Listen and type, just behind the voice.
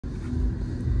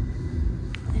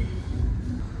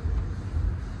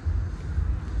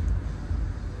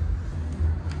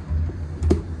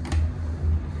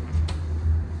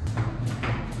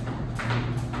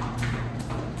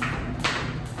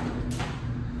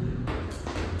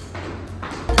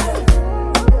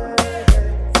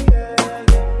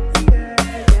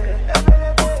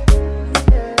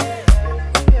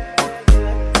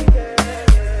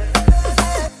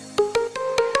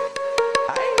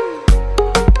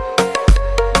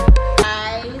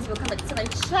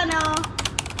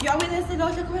Hi.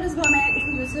 If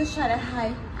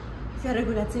you're a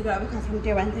regular tiger, because from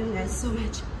day one, thank you guys so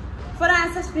much for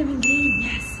us subscribing.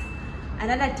 Yes,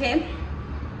 another day,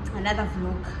 another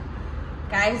vlog,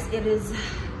 guys. It is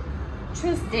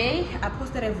Tuesday. I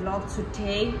posted a vlog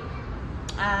today.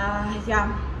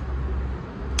 Yeah,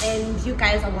 and you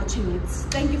guys are watching it.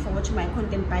 Thank you for watching my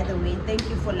content, by the way. Thank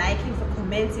you for liking, for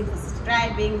commenting, for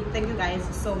subscribing. Thank you guys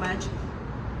so much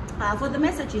for the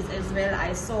messages as well.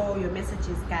 I saw your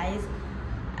messages, guys.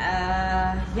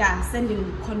 Yeah,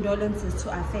 sending condolences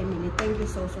to our family. Thank you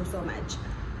so much.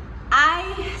 I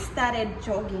started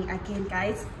jogging again,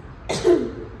 guys.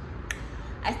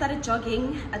 I started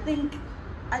jogging. I think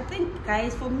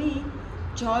guys, for me,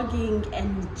 jogging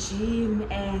and gym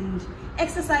and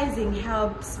exercising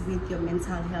helps with your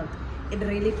mental health. It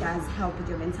really does help with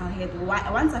your mental health.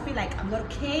 Once I feel like I'm not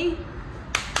okay,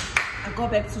 I go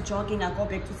back to jogging. I go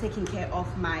back to taking care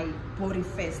of my body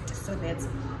first, so that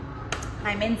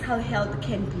my mental health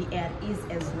can be at ease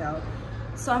as well.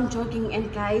 So I'm jogging,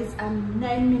 and guys, I'm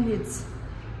 9 minutes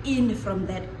in from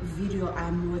that video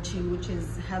I'm watching, which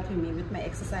is helping me with my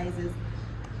exercises.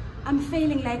 I'm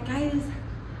feeling like, guys,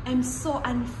 I'm so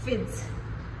unfit.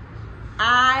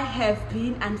 I have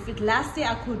been unfit. Last year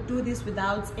I could do this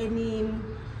without any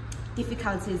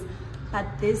difficulties, but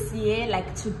this year,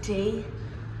 like today,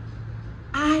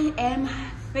 I am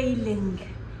failing.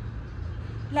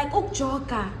 Like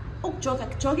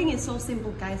jogging is so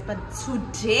simple, guys, but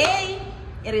today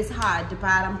it is hard.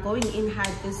 But I'm going in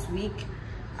hard this week.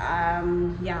 Yeah,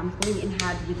 I'm going in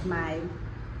hard with my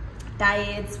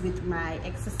diets, with my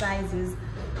exercises.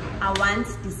 I want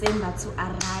December to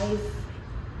arrive,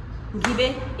 give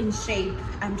it in shape.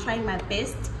 I'm trying my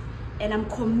best, and I'm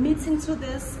committing to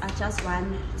this. I just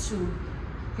want to,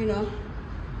 you know,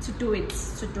 to do it.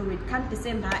 Come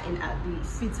December and I'll be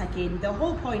fit again. The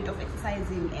whole point of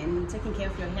exercising and taking care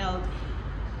of your health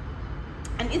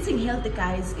and eating healthy,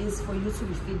 guys, is for you to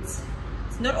be fit.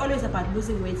 It's not always about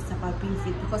losing weight, it's about being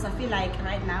fit, because I feel like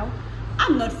right now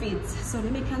I'm not fit. So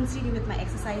let me continue with my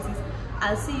exercises.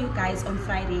 I'll see you guys on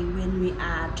Friday when we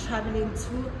are traveling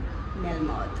to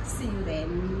Melmoth. See you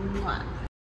then. Mwah.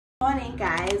 Good morning,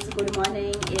 guys. Good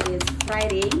morning. It is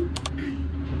Friday,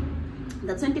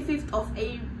 the 25th of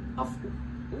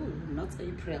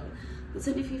the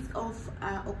 25th of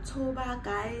October,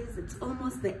 guys. It's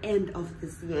almost the end of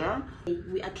this year.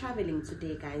 We are traveling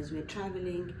today, guys. We're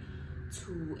traveling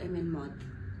to Melmoth.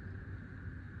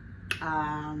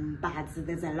 But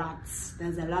there's a lot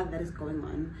that is going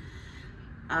on.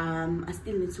 I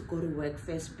still need to go to work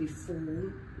first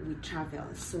before we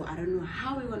travel, so I don't know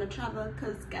how we're gonna travel,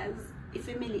 because, guys, if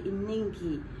family in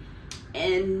Ningi,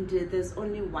 and there's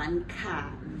only one car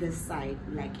this side,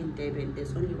 like in Durban,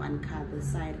 there's only one car this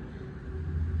side.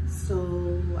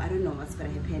 So I don't know what's gonna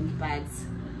happen, but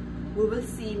we will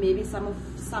see. Maybe some of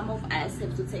us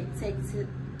have to take taxis,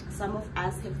 some of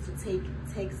us have to take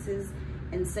taxis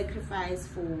and sacrifice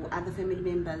for other family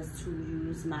members to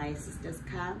use my sister's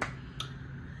car.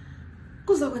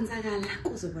 But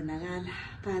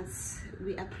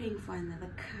we are praying for another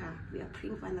car. We are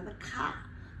praying for another car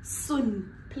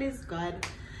soon, please God.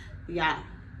 Yeah,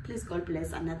 please God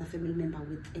bless another family member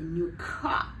with a new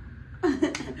car.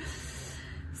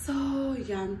 So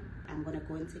yeah, I'm gonna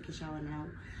go and take a shower now.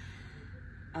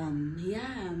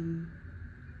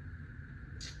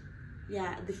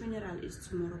 Yeah, the funeral is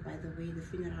tomorrow, by the way. The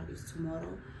funeral is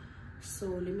tomorrow, so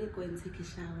let me go and take a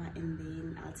shower, and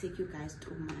then I'll take you guys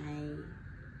through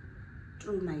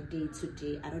my day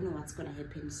today. I don't know what's gonna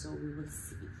happen, so we will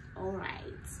see. All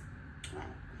right.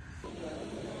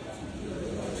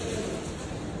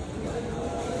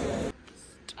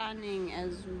 Stunning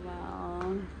as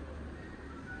well.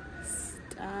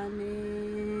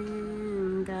 Stunning.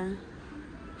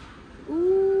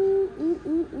 Ooh.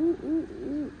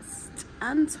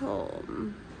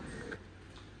 Stanton.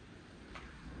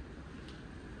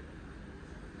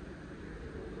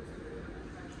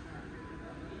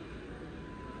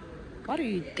 What do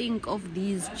you think of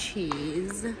these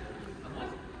chairs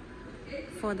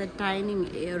for the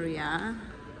dining area?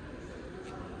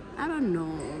 I don't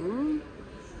know.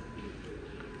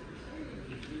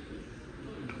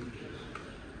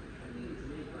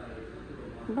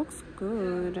 Looks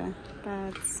good,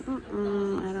 but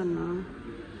I don't know.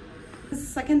 This is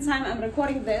the second time I'm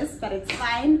recording this, but it's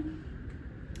fine.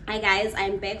 Hi guys,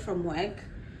 I'm back from work.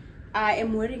 I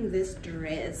am wearing this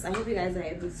dress. I hope you guys are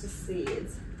able to see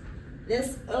it.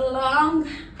 This long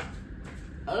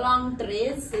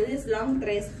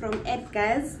dress from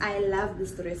Edgar's. I love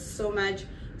this dress so much.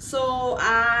 So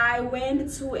I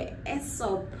went to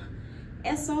Aesop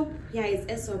Aesop. Yeah,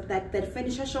 it's Aesop, that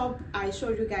furniture shop. I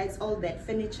showed you guys all that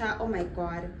furniture. Oh my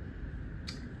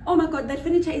god, that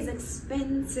furniture is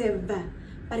expensive,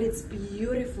 but it's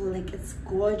beautiful. Like, it's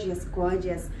gorgeous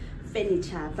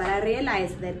furniture. But I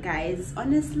realized that, guys,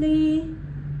 honestly,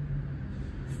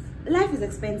 life is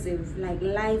expensive. Like,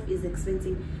 life is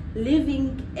expensive.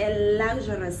 Living a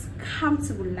luxurious,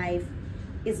 comfortable life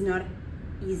is not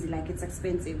easy. Like, it's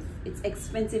expensive. It's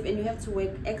expensive, and you have to work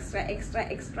extra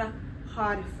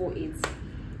hard for it.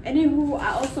 Anywho,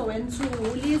 I also went to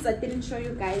Woolies. I didn't show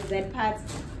you guys that part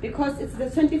because it's the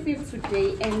 25th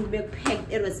today and we're packed.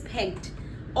 It was packed.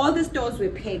 All the stores were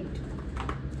packed.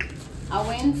 I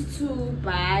went to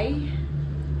buy,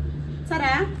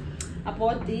 ta-da! I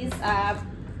bought this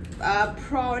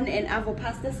prawn and avocado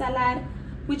pasta salad,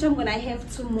 which I'm gonna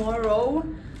have tomorrow.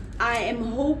 I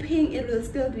am hoping it will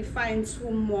still be fine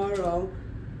tomorrow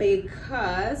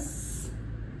because,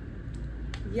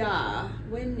 yeah,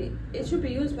 when it should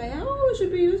be used by, it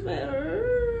should be used by,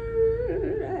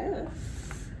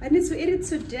 I need to eat it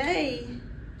today.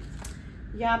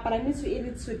 Yeah, but I need to eat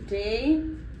it today.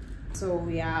 So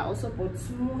yeah, I also bought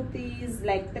smoothies,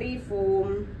 like 3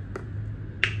 for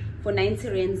 90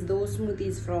 rands. Those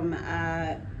smoothies from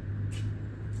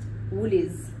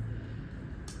Woolies.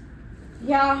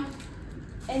 Yeah,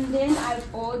 and then I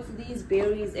bought these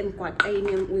berries and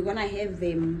we're gonna have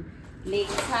them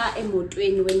later in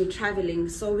when we're traveling.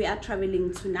 So we are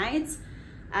traveling tonight.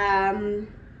 I'm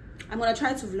gonna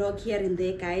try to vlog here and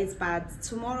there, guys, but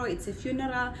tomorrow it's a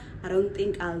funeral. I don't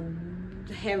think I'll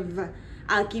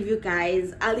give you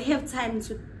guys, I'll have time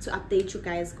to update you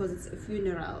guys because it's a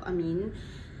funeral. I mean,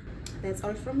 that's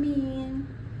all from me.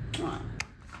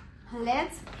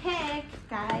 Let's pack,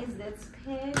 guys. Let's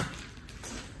pack.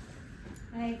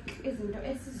 Like, I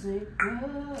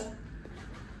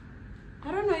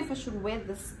don't know if I should wear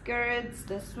the skirts,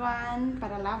 this one,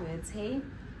 but I love it, hey.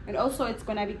 And also it's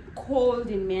gonna be cold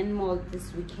in Melmoth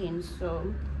this weekend,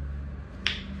 so I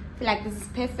feel like this is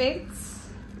perfect.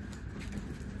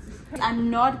 I'm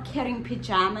not carrying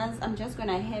pajamas. I'm just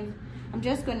gonna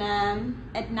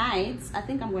at night, I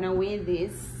think I'm gonna wear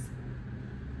this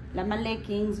my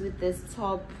leggings with this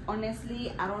top.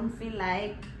 Honestly, I don't feel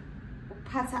like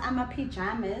my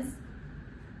pajamas.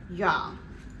 Yeah,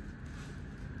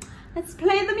 let's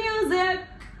play the music.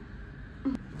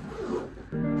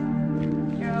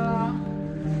 Yeah.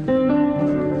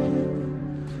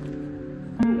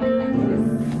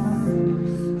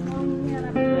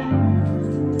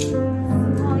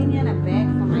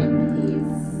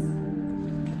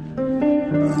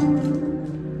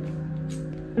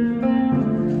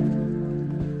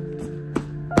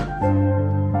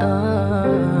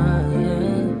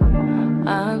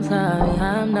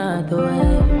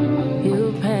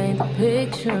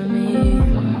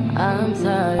 I'm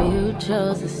sorry you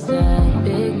chose to stay.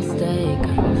 Big mistake,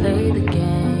 I played the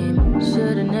game.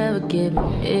 Should've never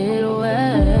given it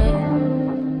away.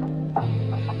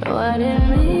 No, I didn't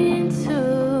mean to.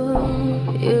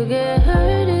 You get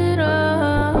hurt at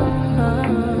all.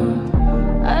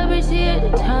 I appreciate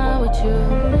the time with you.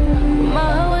 My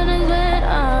heart is when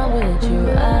I'm with you.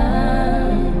 I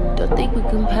don't think we're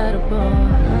compatible.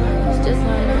 It's just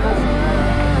not impossible.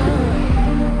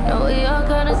 No, we all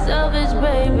kinda selfish,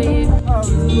 baby.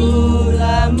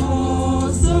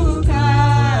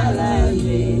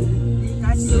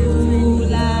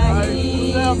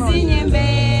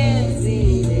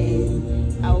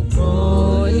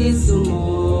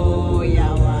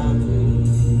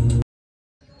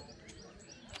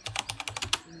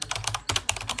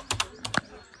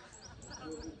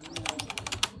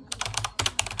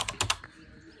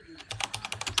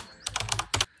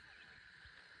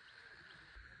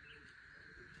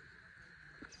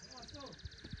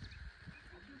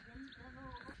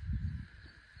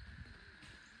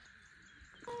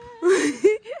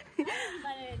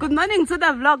 Good morning to the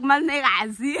vlog,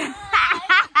 Malnegazi.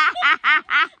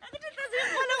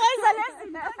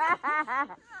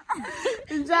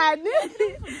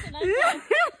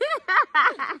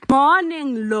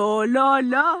 Morning, lo.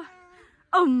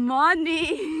 Oh,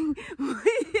 morning.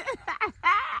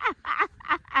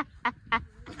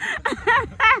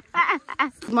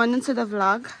 Good morning to the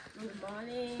vlog. Good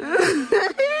morning.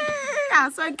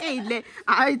 That's okay.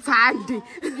 It's handy.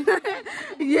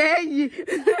 Yeah.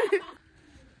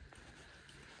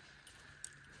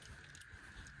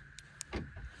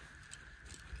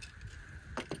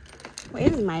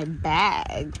 Where's my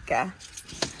bag?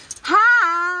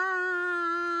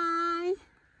 Hi.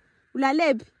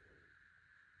 Ulaleb.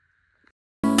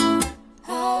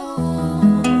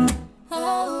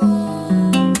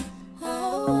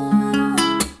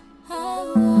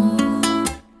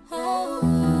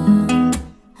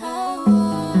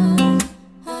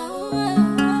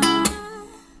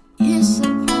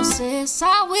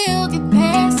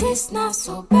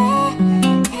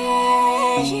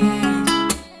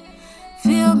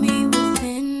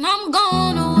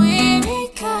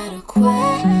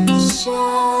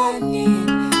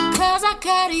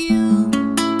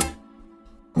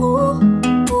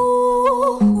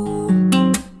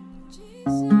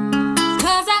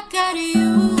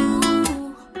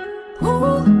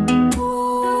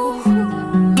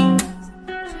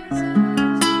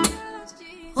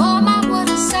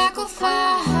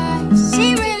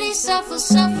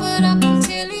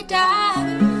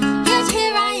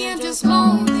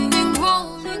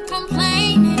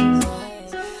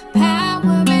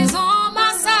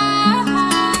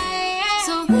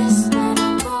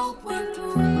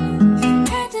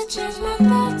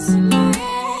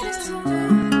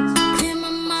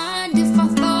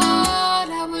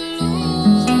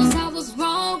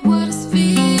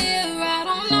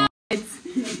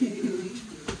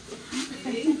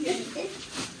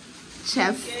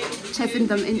 chefing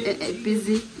them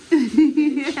busy.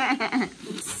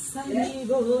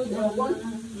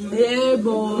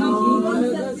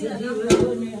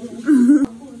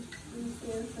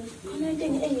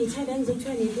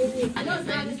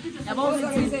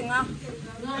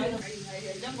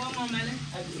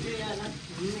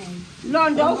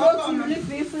 Londo uzothula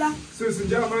ibhifla. Sisi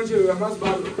njengamanje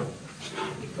amasibalo.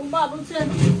 Ubaba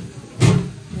utheni?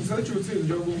 Ngisajuthi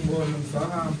nje ukumbona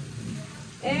ngisahamba.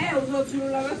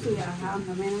 Uzothula bese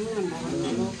uyahamba mina ngiyangibona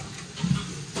lokho.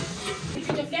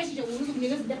 Ithi flash nje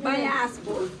ukunikeza izinto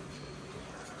Bayasbo.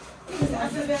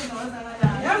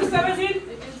 Yamsebenzini.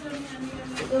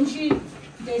 Umshini.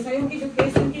 Ndayisa yonke into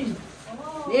ugesi yonke.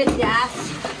 Yes.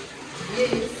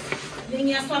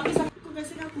 Ngiyaswaphisa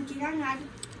Kuvese kakuki kangaka.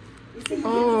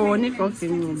 Oh, nifoxi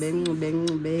ngube.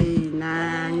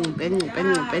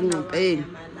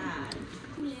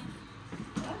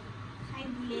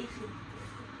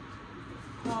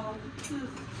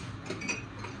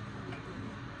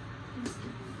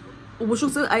 Ubusho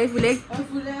ukuthi ayivuleki?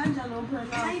 Ayivule kanjani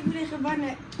phela? Ayivuleke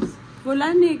bane.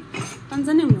 Volani,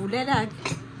 kanzani ngivulela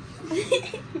ke.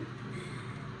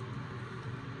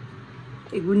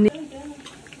 Ikune.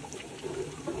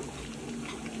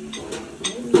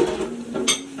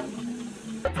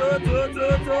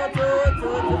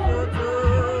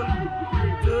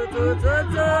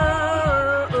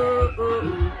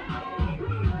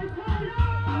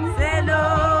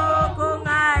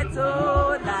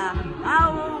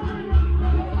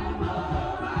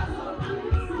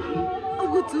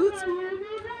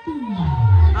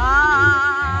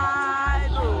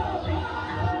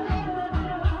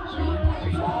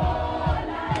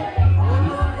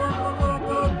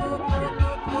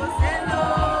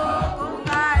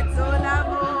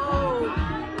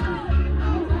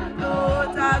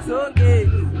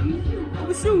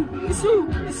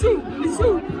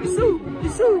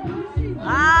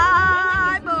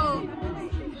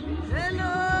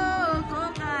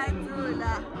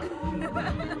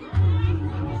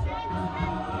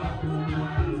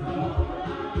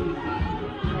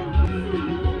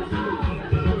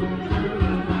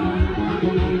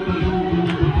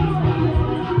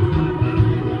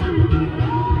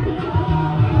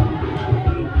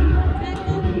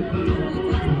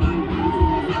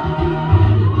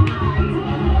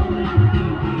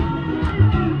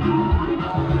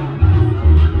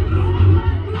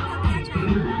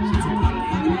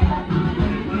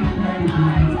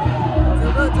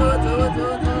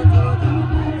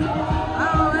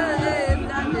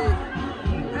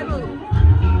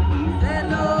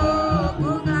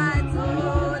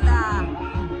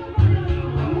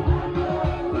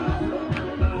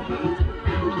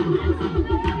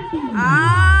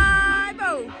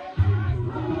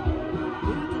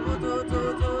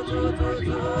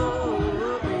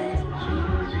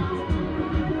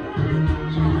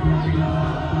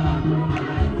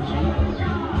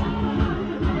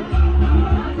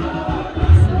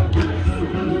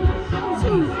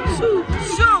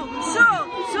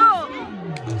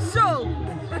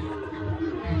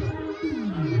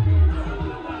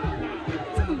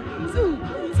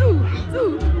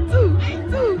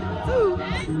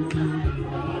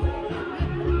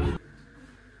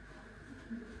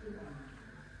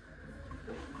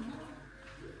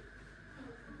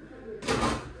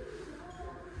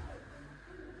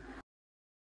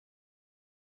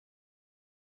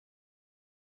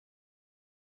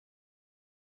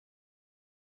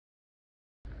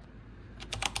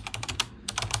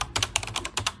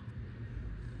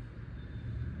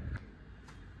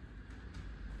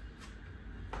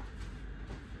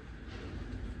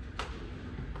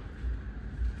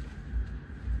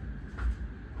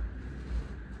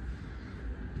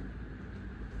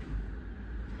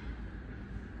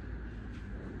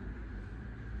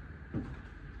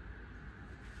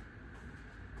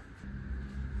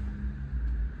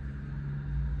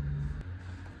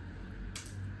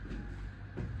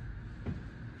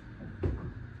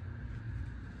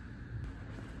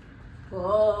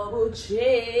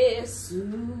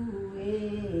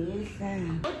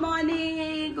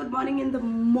 Good morning in the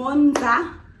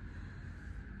Monza.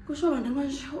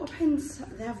 Opens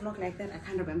their vlog like that. I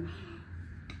can't remember.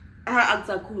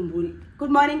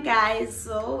 Good morning, guys.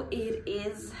 So it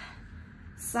is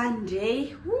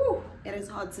Sunday. Woo, it is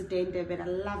hot today in Durban. I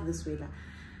love this weather.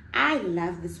 I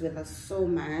love this weather so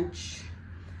much.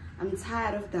 I'm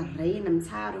tired of the rain. I'm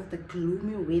tired of the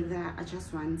gloomy weather. I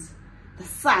just want the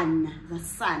sun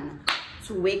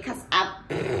to wake us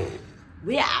up.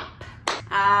 We're up.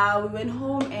 We went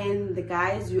home and the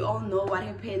guys, you all know what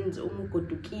happened.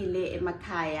 Umugodukile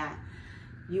emakaya.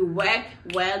 you work.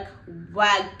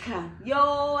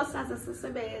 Yo, saze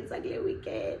sasebenza kule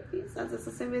weekend. Saze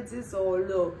sasebenza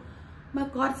izolo. My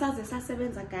God, saze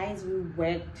sasebenza, guys. We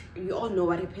worked. You all know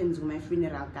what happens with my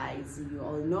funeral, guys. You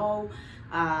all know.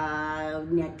 You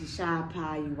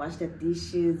wash the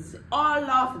dishes, all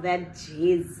of that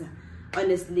jizz.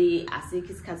 Honestly, I think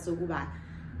it's katsokuba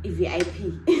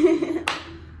VIP.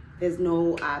 There's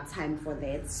no time for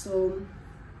that. So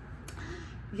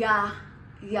yeah,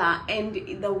 and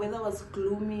the weather was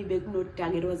gloomy, but no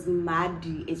tag, it was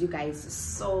muddy, as you guys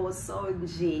so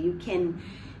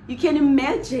you can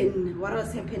imagine what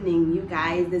was happening, you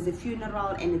guys. There's a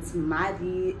funeral and it's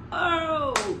muddy.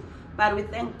 Oh, but we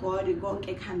thank God. We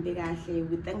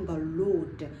thank the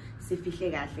Lord,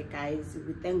 guys.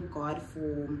 We thank God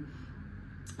for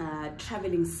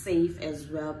traveling safe as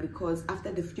well, because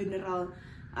after the funeral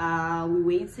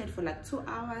we waited for like 2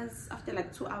 hours. After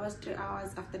like 2 hours, 3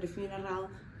 hours after the funeral,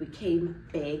 we came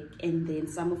back, and then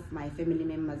some of my family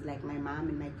members, like my mom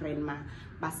and my grandma,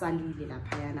 basalile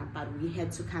lapayana, but we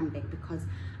had to come back because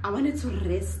I wanted to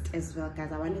rest as well,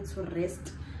 guys. I wanted to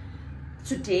rest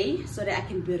today so that I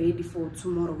can be ready for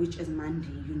tomorrow, which is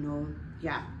Monday, you know.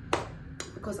 Yeah,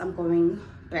 because I'm going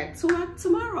back to work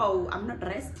tomorrow. I'm not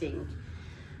resting.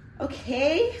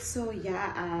 Okay, so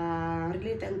yeah,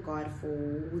 really thank God for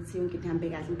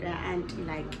and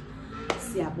like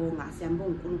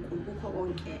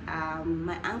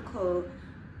my uncle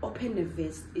opened a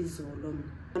vest izolo.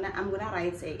 I'm gonna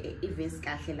write a vest.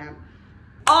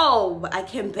 Oh, I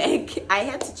came back. I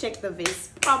had to check the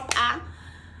vest proper.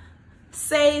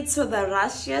 Say to the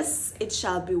righteous, it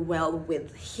shall be well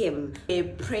with him.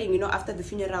 Praying, you know, after the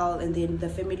funeral, and then the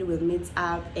family will meet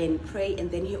up and pray, and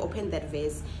then he opened that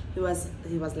verse. He was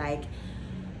like,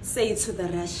 say to the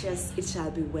righteous, it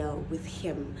shall be well with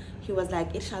him. He was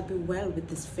like, it shall be well with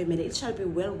this family, it shall be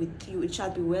well with you, it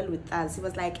shall be well with us. He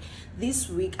was like, this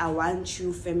week I want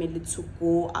you family to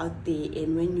go out there,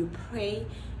 and when you pray,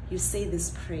 you say this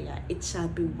prayer, it shall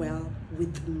be well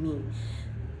with me.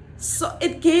 So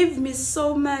it gave me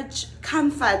so much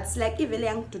comfort, like even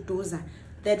young Tudoza,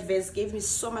 that verse gave me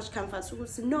so much comfort. So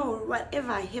no,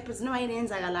 whatever happens, no,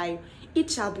 it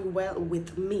shall be well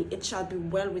with me, it shall be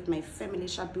well with my family, it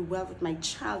shall be well with my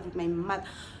child, with my mother,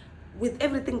 with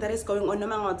everything that is going on. No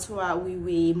matter what,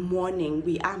 we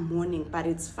are mourning, but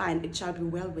it's fine, it shall be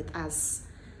well with us.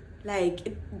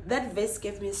 Like that verse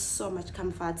gave me so much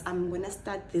comfort. I'm gonna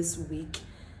start this week,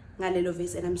 and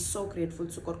I'm so grateful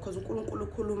to God, because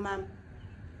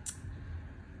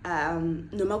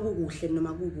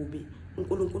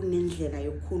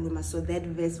so that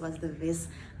verse was the verse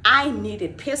I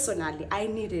needed personally. I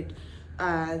needed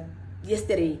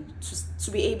yesterday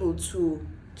to be able to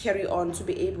carry on, to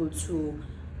be able to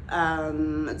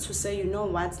say, you know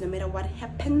what, no matter what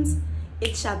happens,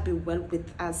 it shall be well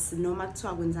with us. No matter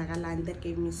what, that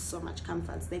gave me so much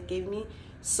comfort. That gave me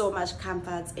so much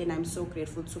comfort, and I'm so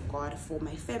grateful to God for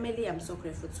my family. I'm so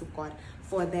grateful to God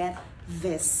for that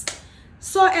verse.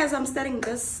 So as I'm starting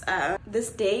this this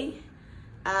day,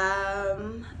 I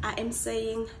am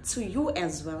saying to you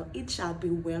as well, it shall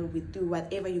be well with you,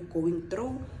 whatever you're going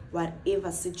through,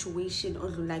 whatever situation,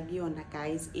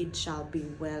 guys, it shall be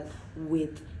well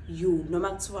with you. No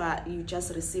matter what, you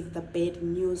just received the bad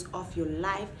news of your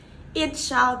life, it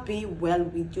shall be well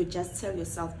with you. Just tell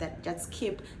yourself that, just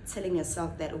keep telling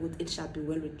yourself that it shall be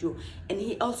well with you. And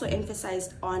he also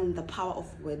emphasized on the power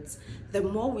of words. The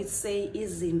more we say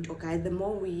isn't, okay, the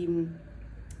more we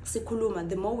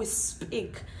the more we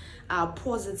speak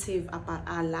positive about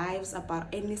our lives, about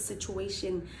any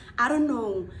situation, I don't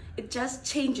know, it just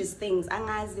changes things.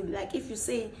 Like if you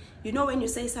say, you know, when you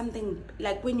say something,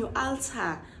 like when you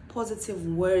alter positive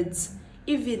words,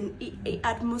 even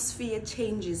atmosphere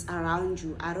changes around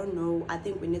you. I don't know, I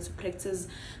think we need to practice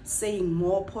saying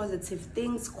more positive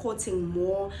things, quoting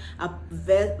more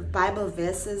Bible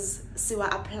verses, see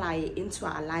what apply into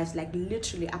our lives, like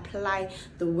literally apply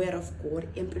the word of God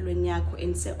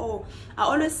and say, oh, I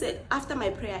always say after my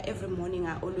prayer every morning,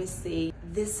 I always say,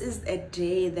 this is a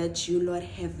day that you, Lord,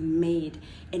 have made,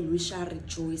 and we shall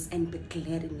rejoice and be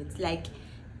glad in it. Like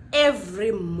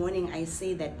every morning I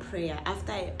say that prayer.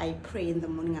 After I pray in the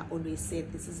morning, I always say,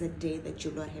 this is a day that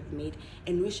you, Lord, have made,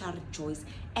 and we shall rejoice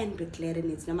and be glad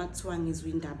in it.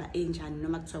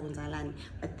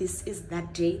 But this is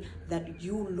that day that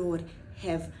you, Lord,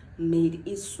 have made.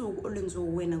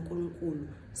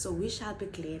 So we shall be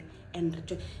glad and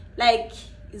rejoice. Like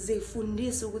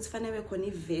izifundisa ukuthi fanele khona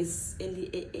iverse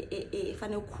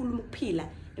fanele ukukhuluma ukuphila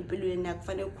empilweni yakho,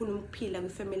 fanele ukukhuluma ukuphila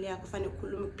kwifamily yakho, fanele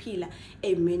ukukhuluma ukuphila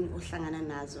amen ohlangana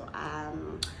nazo.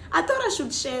 I thought I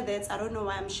should share that. I don't know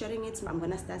why I'm sharing it. I'm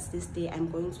gonna start this day. I'm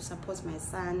going to support my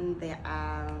son. They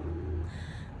are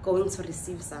going to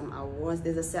receive some awards.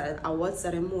 There's a award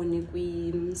ceremony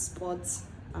with sports.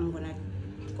 I'm gonna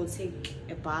go take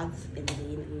a bath and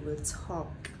then we will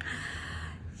talk.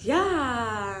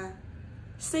 Yeah,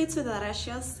 say to the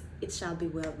righteous, it shall be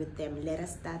well with them. Let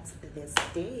us start this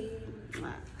day.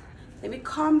 Let me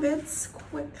comb it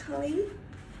quickly.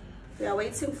 We are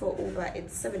waiting for Uber.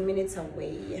 It's 7 minutes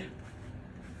away.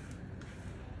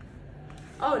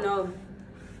 Oh no,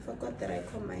 forgot that I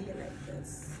comb my hair like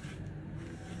this.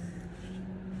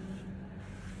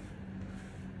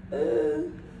 I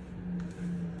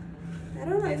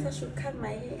don't know if I should cut my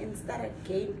hair and start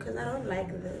again because I don't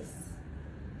like this.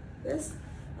 This,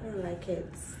 I don't like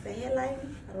it. The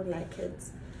hairline, I don't like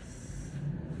it.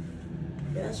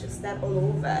 Yeah, I should start all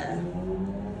over. I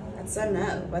don't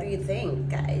know. What do you think,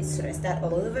 guys? Should I start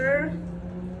all over?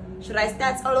 Should I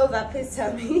start all over? Please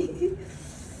tell me.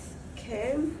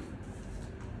 Okay.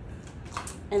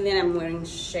 And then I'm wearing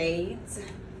shades.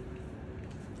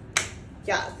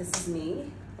 Yeah, this is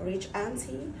me. Rich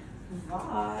auntie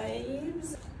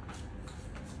vibes.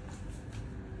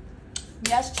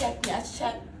 Yes, check, yes,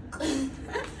 check.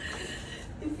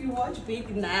 If you watch Big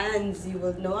Nans, you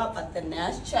will know about the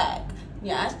Nash check.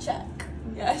 Yes, check.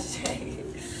 Yes, check.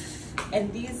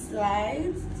 And these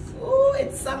slides. Oh,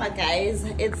 it's summer, guys.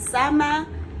 It's summer,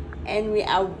 and we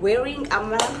are wearing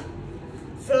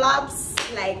flops,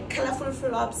 like colorful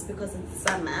flops, because it's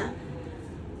summer.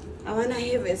 I wanna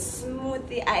have a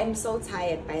smoothie. I am so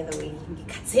tired, by the way.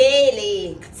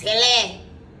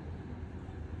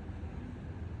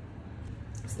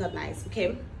 It's not nice.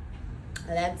 Okay,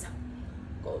 let's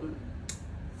go.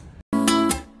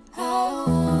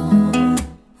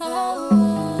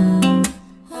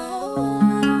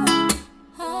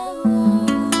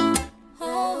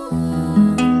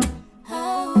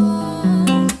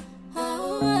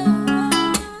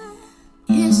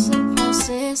 It's a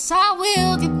process. I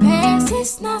will get past.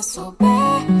 It's not so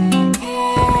bad.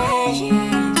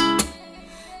 Yeah.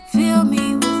 Feel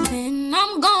me within.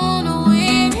 I'm gonna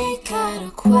win. Ain't got a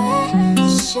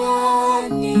question.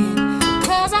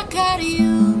 Cause I got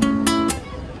you.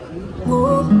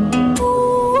 Ooh,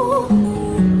 ooh.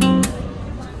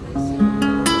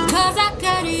 Cause I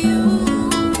got you.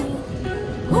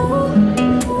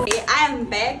 Ooh. I am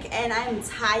back and I'm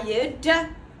tired.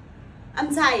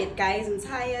 I'm tired, guys. I'm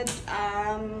tired.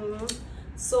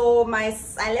 So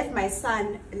I left my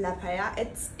son Lapaya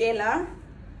at Stella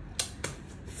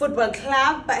Football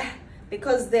Club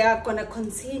because they are gonna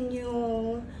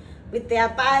continue with their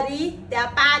party.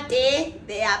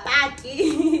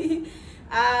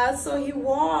 So he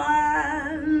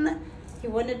won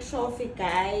a trophy,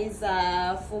 guys,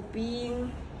 for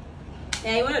being,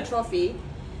 yeah, he won a trophy.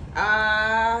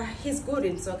 He's good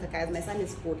in soccer, guys. My son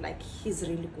is good, like he's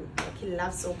really good, like he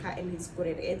loves soccer and he's good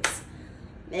at it.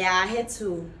 Yeah, I had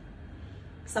to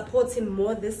support him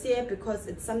more this year because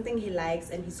it's something he likes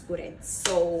and he's good at.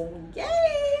 So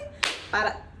yay!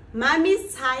 But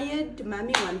mommy's tired.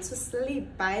 Mommy wants to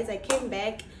sleep, guys. I came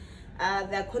back.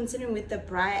 They're continuing with the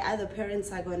braai. Other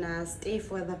parents are gonna stay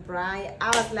for the braai. I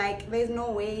was like, there's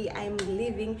no way I'm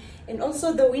leaving. And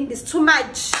also the wind is too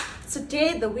much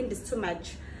today. The wind is too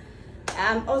much.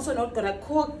 I'm also not gonna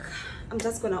cook. I'm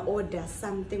just gonna order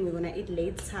something. We're gonna eat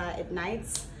later at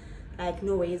night. Like,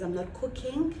 no ways, I'm not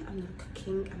cooking.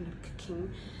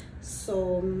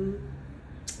 So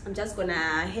I'm just gonna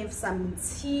have some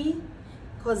tea,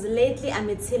 because lately I'm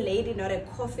a tea lady, not a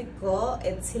coffee girl,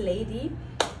 a tea lady.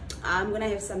 I'm gonna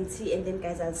have some tea, and then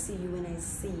guys, I'll see you when I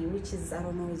see you, which is, I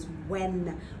don't know, is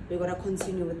when we're gonna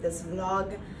continue with this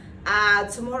vlog.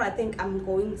 Tomorrow, I think I'm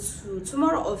going to,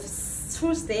 tomorrow of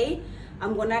Tuesday,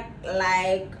 I'm gonna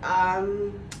like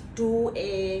do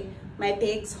my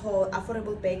bags haul,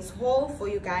 affordable bags haul for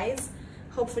you guys.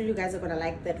 Hopefully you guys are gonna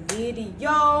like that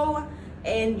video,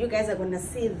 and you guys are gonna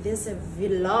see this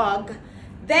vlog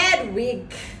that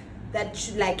week,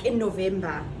 that like in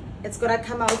November. It's gonna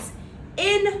come out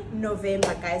in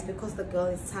November, guys, because the girl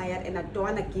is tired and I don't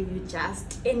want to give you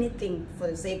just anything for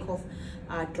the sake of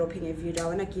dropping a video. I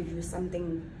want to give you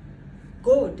something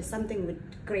good, something with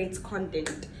great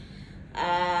content.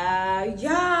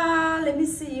 Yeah, let me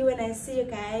see you when I see you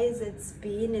guys. It's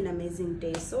been an amazing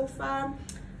day so far.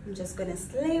 I'm just gonna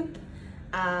sleep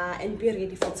and be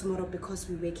ready for tomorrow, because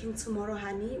we're working tomorrow,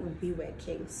 honey. We'll be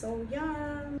working. So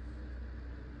yeah.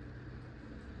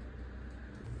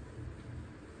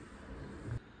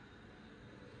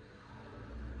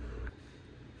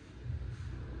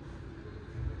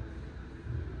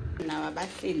 nawo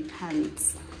abahleli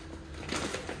phansi.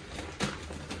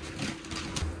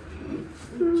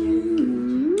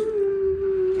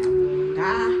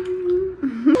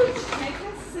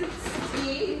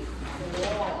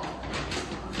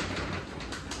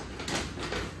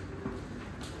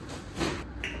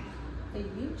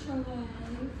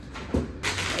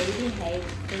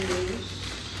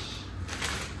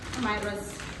 Mine was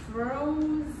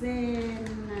frozen.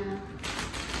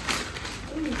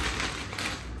 Ooh.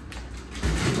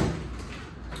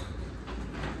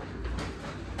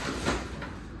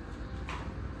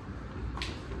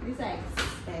 These are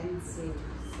expensive,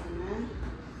 Sana.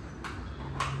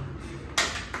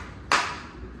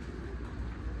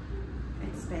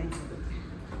 Expensive.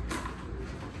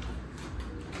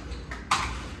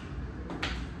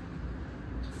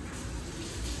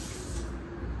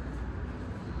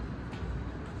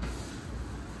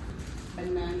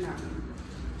 Banana,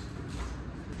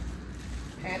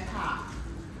 pepper,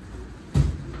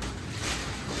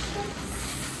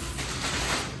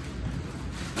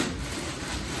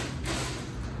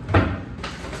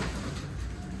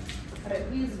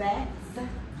 refuse bags,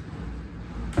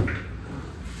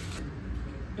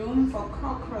 doom for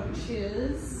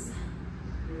cockroaches,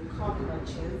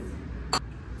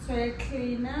 toilet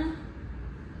cleaner,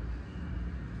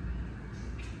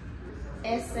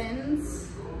 essence,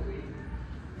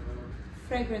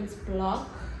 fragrance block.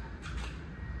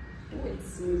 Ooh, it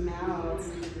smells.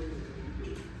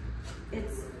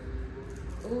 It's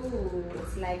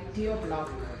like Dio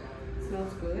block. It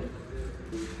smells good.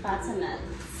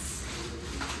 Butternuts.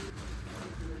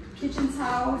 Kitchen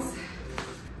towels.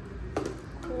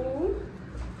 Cool.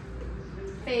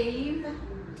 Fave.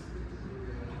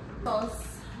 Sauce.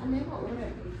 I never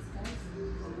ordered these, guys.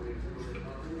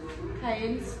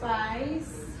 Cayenne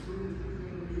spice.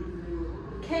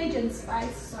 Cajun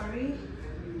spice, sorry.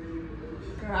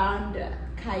 Ground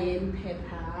cayenne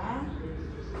pepper.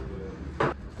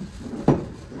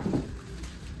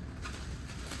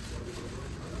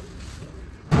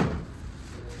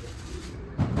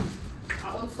 I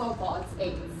also bought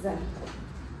eggs.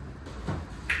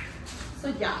 So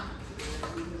yeah.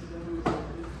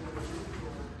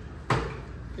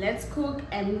 Let's cook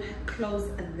and close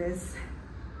this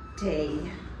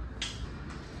day.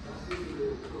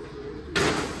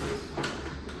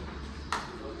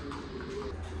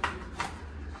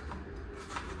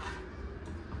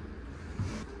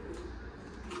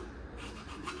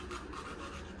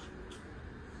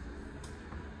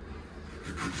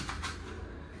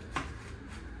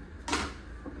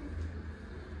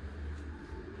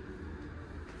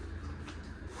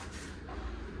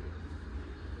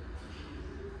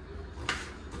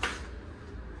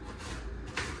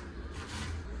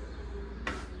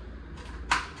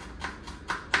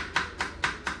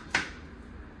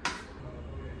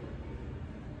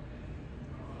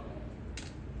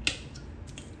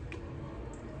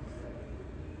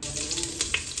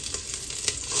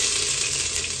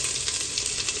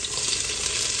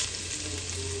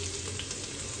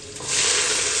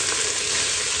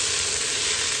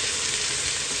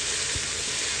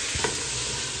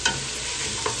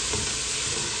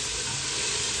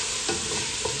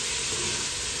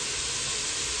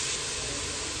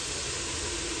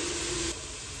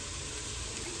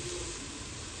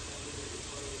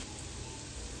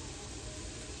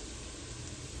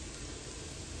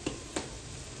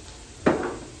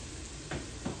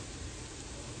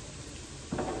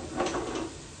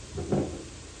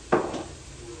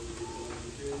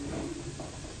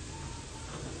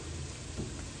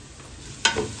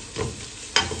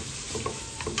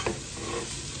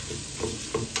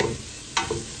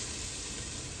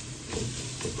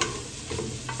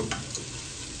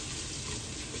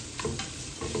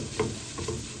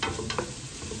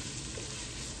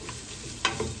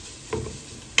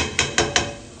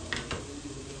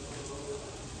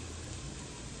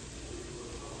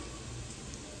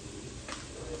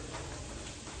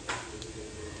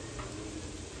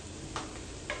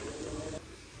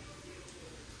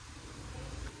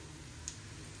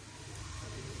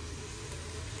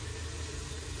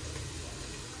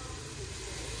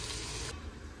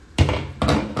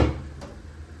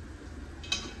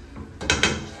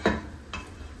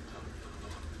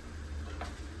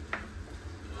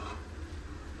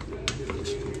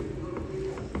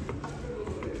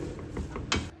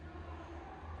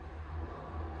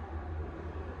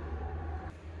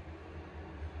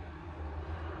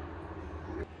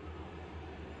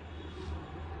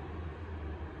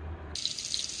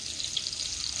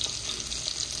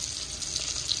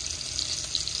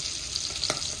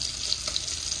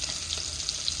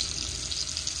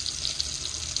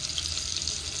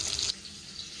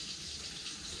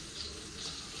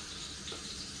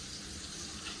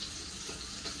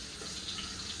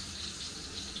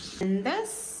 And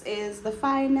this is the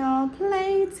final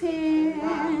plating.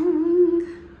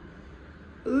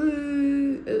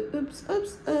 Ooh, oops,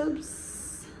 oops,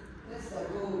 oops.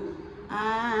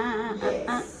 Hi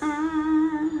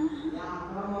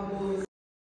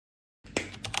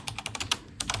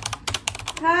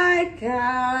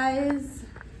guys,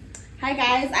 I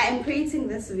am creating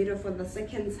this video for the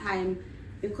second time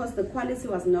because the quality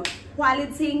was not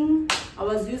qualitating. I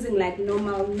was using like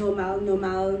normal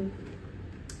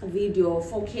video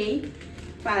 4K,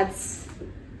 but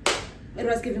it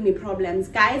was giving me problems.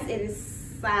 Guys, it is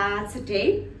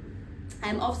Saturday.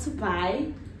 I'm off to buy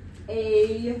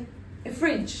a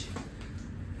fridge,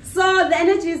 so the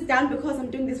energy is down because I'm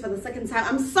doing this for the second time.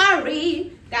 I'm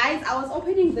sorry guys. I was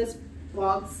opening this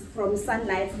box from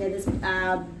Sunlight. There is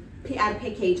PR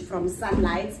package from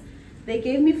Sunlight. They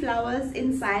gave me flowers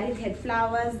inside. It had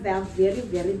flowers. They are very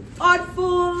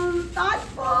thoughtful.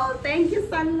 Thank you,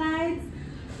 Sunlight.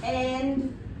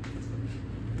 And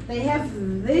they have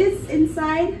this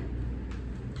inside.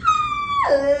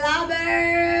 Love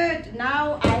it.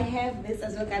 Now I have this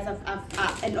as well, guys.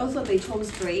 And also they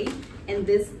chose gray, and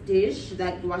this dish,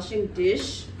 that washing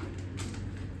dish,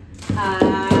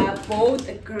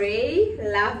 both gray.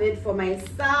 Love it for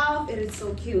myself. It is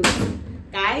so cute,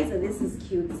 guys. This is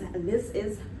cute. This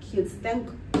is cute, thank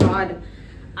God.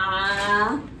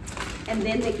 And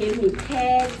then they gave me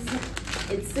pegs.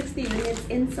 It's 60 minutes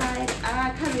inside. I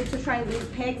can't wait to try these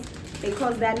pegs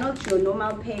because they're not your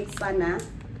normal pegs, Sana.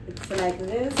 It's like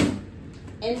this.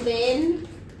 And then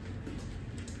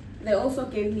they also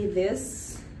gave me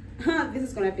this. This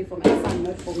is gonna be for my son,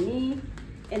 not for me.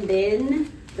 And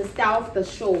then the star of the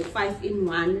show,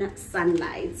 5-in-1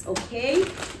 Sunlights. Okay,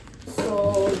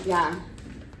 so yeah,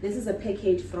 this is a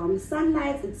package from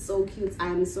Sunlight. It's so cute. I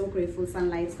am so grateful,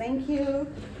 Sunlight. Thank you.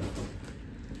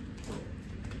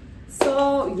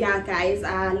 So yeah guys,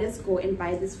 let's go and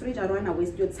buy this fridge. I don't want to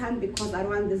waste your time because I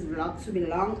don't want this vlog to be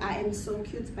long. I am so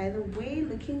cute, by the way,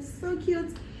 looking so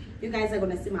cute. You guys are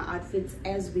gonna see my outfits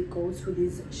as we go to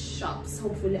these shops.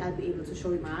 Hopefully I'll be able to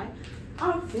show you my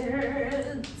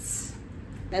outfits.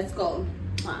 Let's go.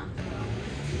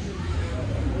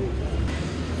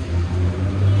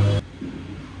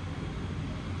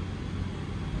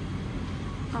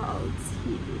 Oh,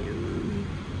 team.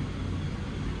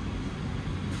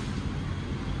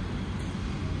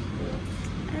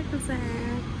 Exact.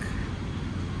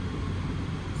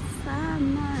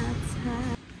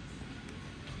 Summertime.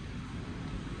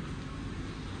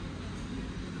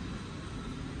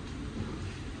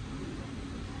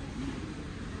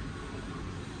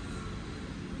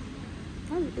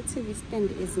 The TV stand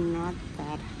is not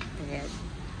that bad.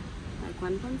 Like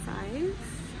 1.5.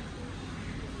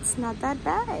 It's not that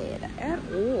bad at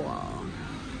all.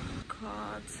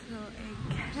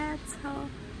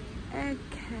 A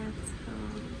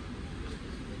kettle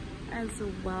as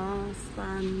well.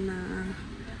 Fun.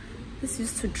 This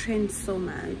used to trend so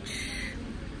much.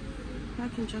 I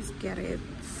can just get it.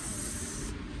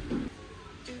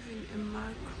 Even a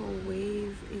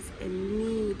microwave is a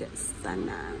need,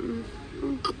 Sana.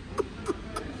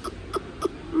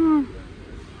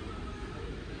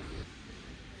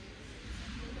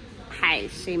 Hi,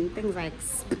 shame. Things are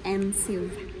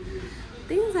expensive.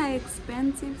 Things are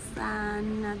expensive,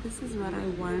 son. This is what I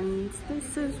want.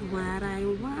 This is what I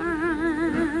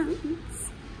want.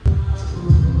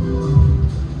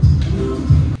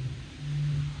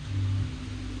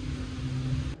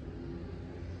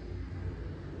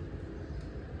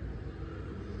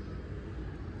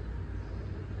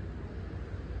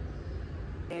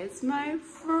 It's my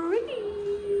fridge,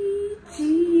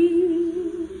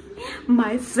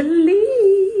 my Felici,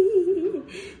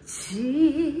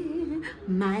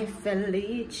 my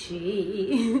Felici.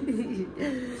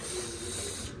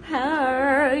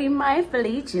 Hey, my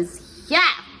Felici is here.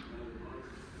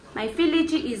 My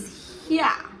Felici is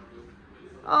here.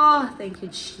 Oh, thank you,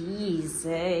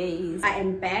 Jesus. I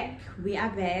am back. We are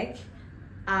back.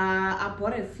 I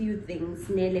bought a few things.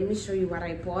 Now, let me show you what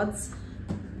I bought.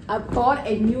 I bought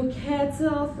a new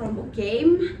kettle from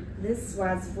Game. This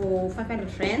was for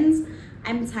 500 rands.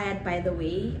 I'm tired, by the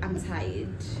way. I'm tired.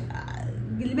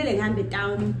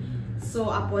 So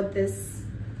I bought this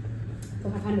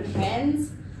for 500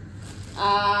 rands.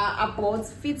 I bought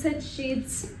fitted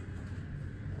sheets,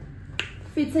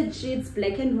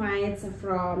 black and white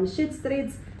from Sheet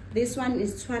Street. This one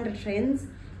is 200 rands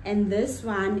and this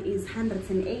one is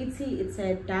 180. It's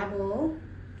a double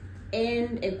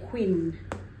and a queen.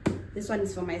 This one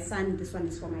is for my son, this one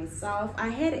is for myself. I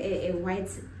had a white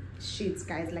sheets,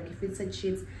 guys, like a fitted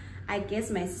sheets. I guess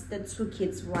my sister took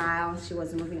it while she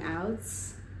was moving out.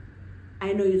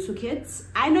 I know you took it.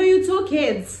 I know you took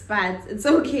it, but it's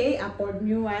okay. I bought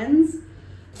new ones.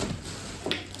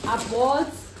 I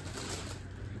bought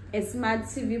a smart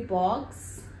TV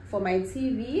box for my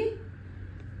TV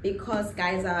because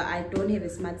guys, I don't have a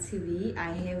smart TV.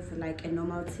 I have like a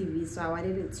normal TV, so I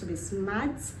wanted it to be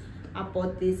smart. I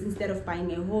bought this instead of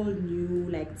buying a whole new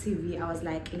like TV. I was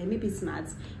like, let me be smart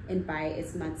and buy a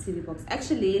smart TV box.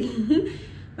 Actually,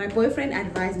 my boyfriend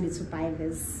advised me to buy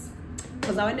this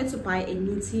because I wanted to buy a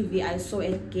new TV. I saw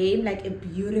a game, like a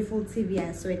beautiful TV.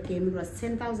 I saw a game, it was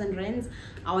 10,000 rands.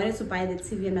 I wanted to buy the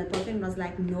TV and my boyfriend was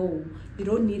like, no, you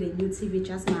don't need a new TV,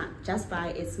 just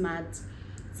buy a smart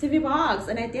TV box.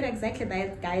 And I did exactly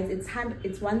that, guys.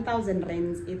 It's 1,000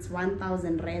 rands. It's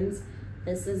 1,000 rands.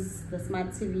 This is the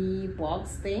smart TV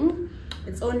box thing.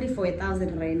 It's only for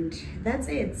 1,000 rand. That's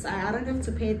it. I don't have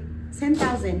to pay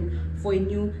 10,000 for a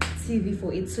new TV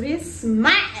for it to be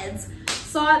smart.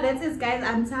 So that's it, guys.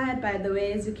 I'm tired, by the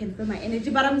way, as you can feel my energy,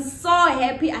 but I'm so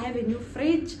happy. I have a new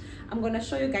fridge. I'm gonna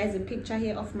show you guys a picture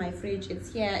here of my fridge.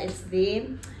 It's here, it's there.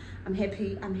 I'm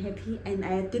happy, and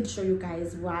I did show you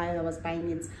guys while I was buying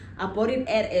it. I bought it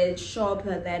at a shop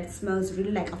that smells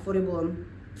really like affordable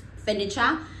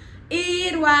furniture.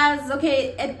 It was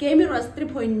okay at game, it was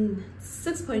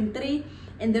 6.3,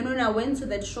 and then when I went to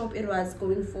that shop it was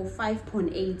going for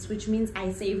 5.8, which means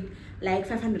I saved like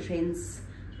 500 rands,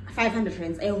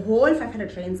 a whole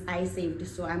 500 rands I saved.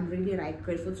 So I'm really like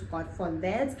grateful to God for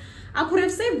that. I could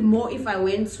have saved more if I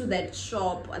went to that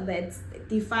shop, that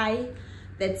Defy,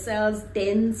 that sells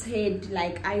dense head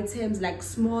like items, like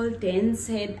small dense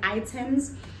head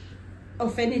items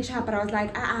of furniture, but I was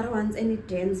like, I don't want any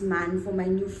dents, man, for my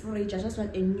new fridge. I just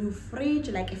want a new fridge,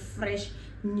 like a fresh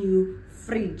new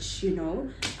fridge, you know.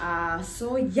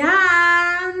 So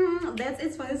yeah, that's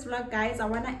it for this vlog, guys. I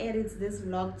want to edit this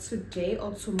vlog today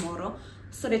or tomorrow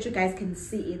so that you guys can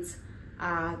see it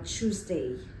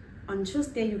Tuesday. On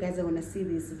Tuesday you guys are gonna see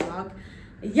this vlog.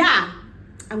 Yeah,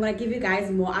 I'm gonna give you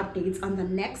guys more updates on the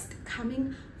next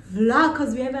coming vlog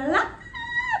because we have a lot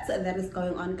that is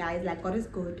going on, guys. Like, God is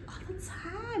good all the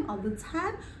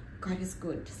time. God is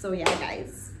good. So yeah,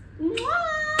 guys,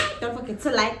 don't forget to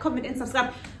like, comment, and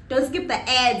subscribe. Don't skip the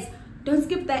ads.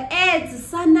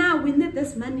 Sana, we need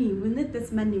this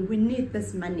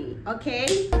money,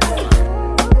 okay?